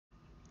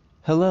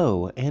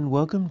Hello and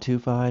welcome to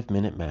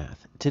 5-Minute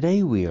Math.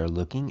 Today we are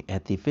looking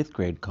at the 5th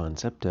grade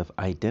concept of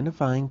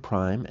identifying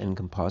prime and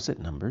composite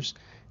numbers.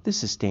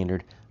 This is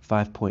standard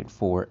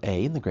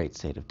 5.4a in the great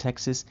state of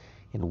Texas,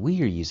 and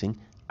we are using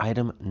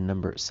item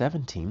number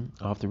 17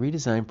 of the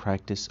Redesign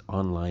Practice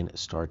Online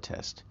STAAR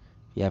Test.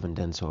 If you haven't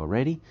done so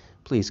already,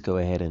 please go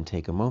ahead and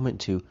take a moment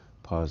to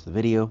pause the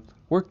video,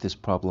 work this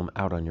problem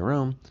out on your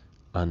own,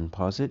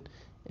 unpause it,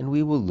 and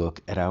we will look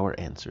at our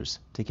answers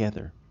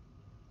together.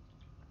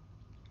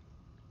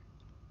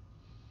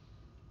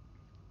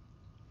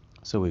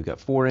 So we've got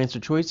 4 answer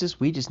choices.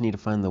 We just need to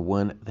find the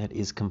one that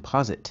is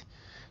composite.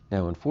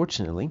 Now,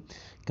 unfortunately,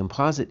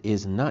 composite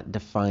is not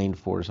defined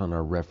for us on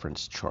our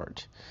reference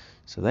chart.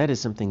 So that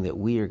is something that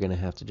we are going to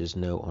have to just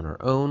know on our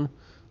own.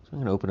 So I'm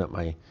going to open up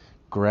my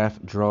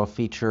graph draw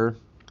feature,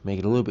 make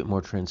it a little bit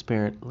more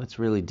transparent. Let's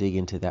really dig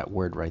into that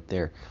word right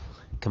there,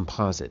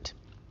 composite.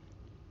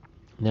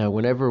 Now,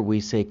 whenever we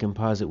say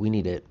composite, we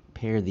need to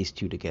pair these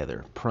two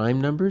together.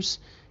 Prime numbers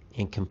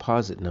and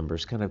composite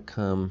numbers kind of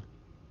come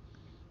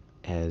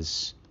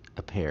as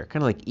a pair,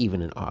 kind of like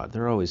even and odd.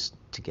 They're always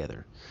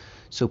together.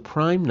 So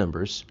prime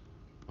numbers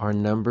are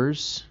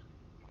numbers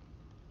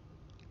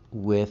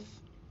with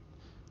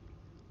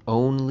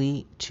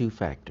only 2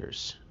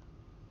 factors.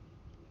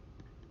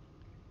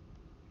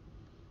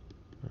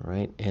 All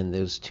right, and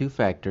those 2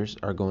 factors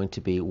are going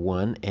to be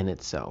 1 and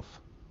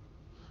itself.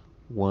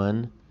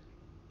 1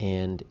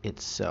 and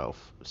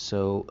itself.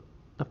 So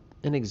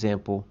an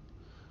example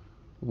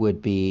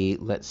would be,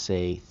 let's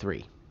say,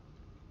 3.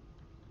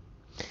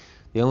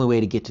 The only way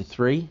to get to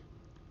 3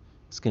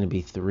 is going to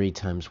be 3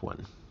 times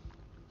 1,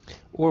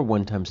 or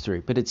 1 times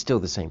 3, but it's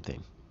still the same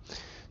thing.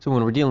 So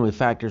when we're dealing with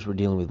factors, we're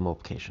dealing with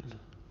multiplication.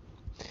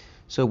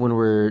 So when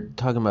we're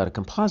talking about a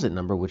composite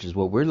number, which is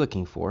what we're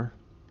looking for,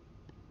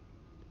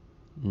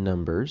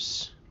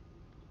 numbers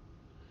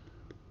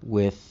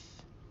with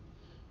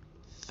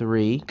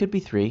 3, could be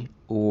 3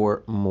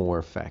 or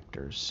more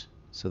factors.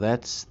 So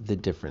that's the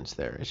difference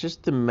there. It's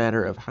just a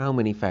matter of how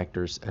many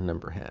factors a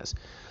number has.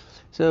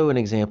 So an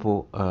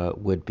example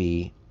would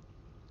be,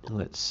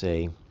 let's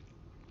say,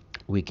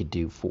 we could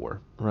do 4,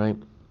 right?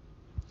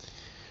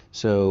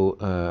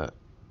 So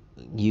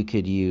you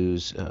could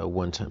use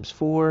 1 times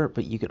 4,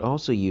 but you could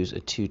also use a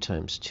 2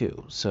 times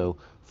 2. So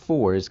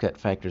 4 has got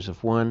factors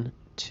of 1,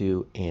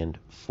 2, and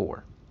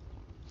 4.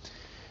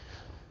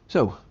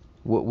 So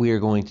what we are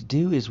going to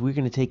do is we're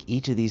going to take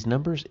each of these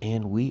numbers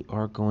and we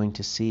are going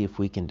to see if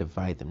we can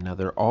divide them. Now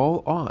they're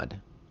all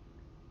odd.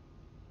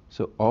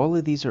 So all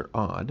of these are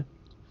odd,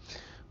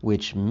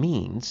 which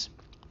means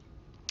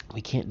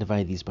we can't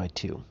divide these by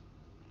 2.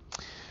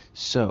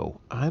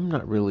 So I'm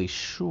not really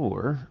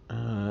sure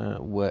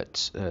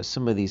what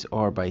some of these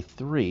are by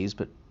 3s,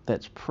 but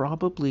that's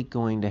probably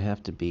going to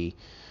have to be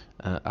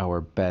our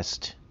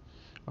best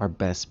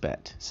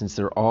bet, since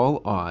they're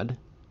all odd,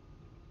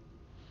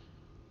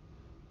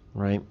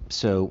 right?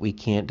 So we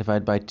can't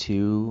divide by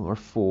 2 or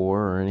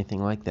 4 or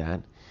anything like that,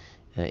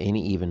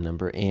 any even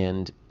number,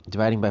 and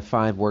dividing by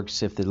 5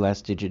 works if the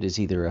last digit is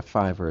either a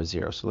 5 or a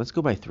 0. So let's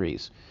go by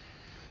 3s.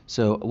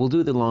 So we'll do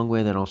it the long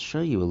way, then I'll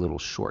show you a little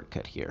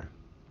shortcut here.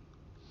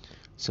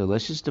 So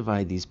let's just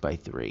divide these by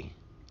 3.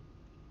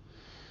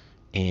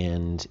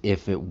 And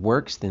if it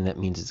works, then that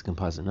means it's a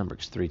composite number,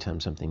 because 3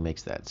 times something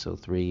makes that. So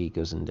 3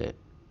 goes into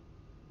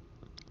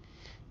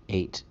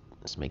 8.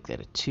 Let's make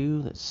that a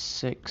 2. That's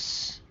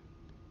 6.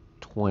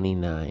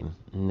 29.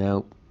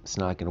 Nope, it's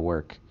not going to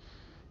work.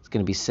 It's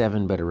going to be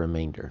 7, but a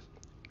remainder.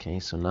 Okay,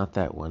 so not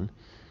that one.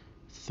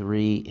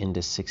 3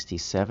 into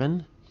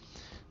 67.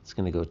 It's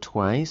going to go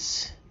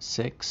twice.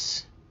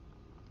 6,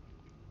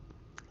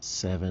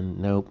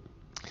 7. Nope.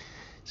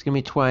 It's going to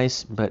be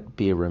twice, but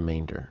be a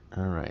remainder.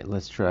 All right,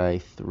 let's try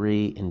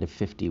 3 into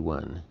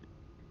 51.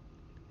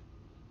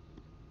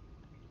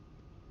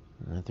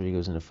 3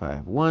 goes into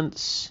 5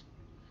 once.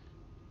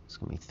 It's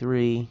going to be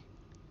 3.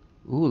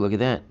 Ooh, look at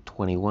that.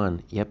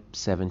 21. Yep,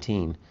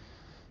 17.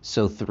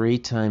 So 3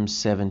 times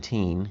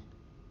 17,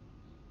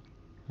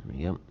 there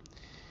we go,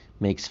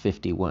 makes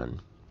 51.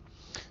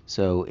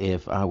 So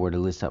if I were to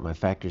list out my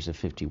factors of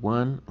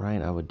 51,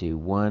 right, I would do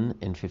 1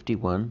 and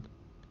 51.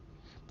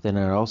 Then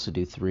I'd also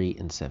do 3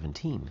 and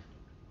 17.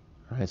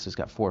 All right, so it's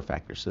got 4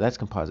 factors. So that's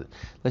composite.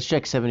 Let's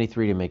check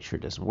 73 to make sure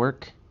it doesn't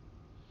work.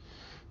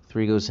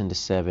 3 goes into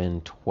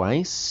 7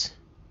 twice.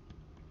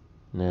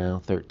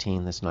 No,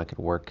 13. That's not going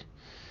to work.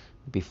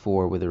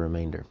 Before with a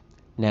remainder.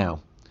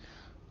 Now,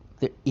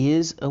 there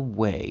is a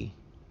way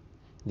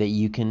that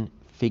you can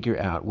figure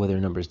out whether a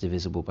number is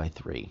divisible by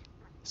 3.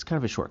 It's kind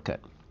of a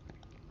shortcut.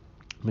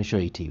 Let me show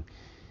you to you.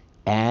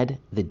 Add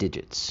the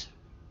digits.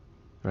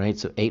 Right?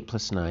 So 8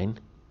 plus 9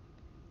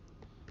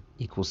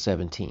 equals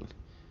 17.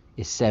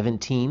 Is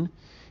 17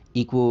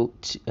 equal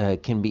to,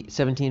 can be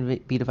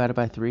 17 be divided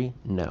by 3?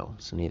 No,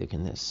 so neither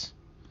can this.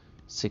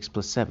 6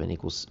 plus 7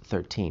 equals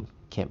 13.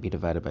 Can't be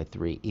divided by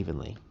 3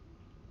 evenly.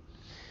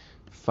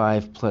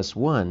 5 plus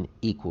 1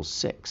 equals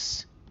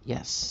 6.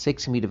 Yes,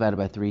 6 can be divided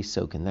by 3,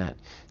 so can that.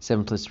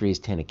 7 plus 3 is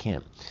 10, it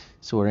can't.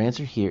 So our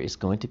answer here is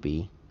going to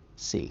be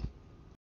C.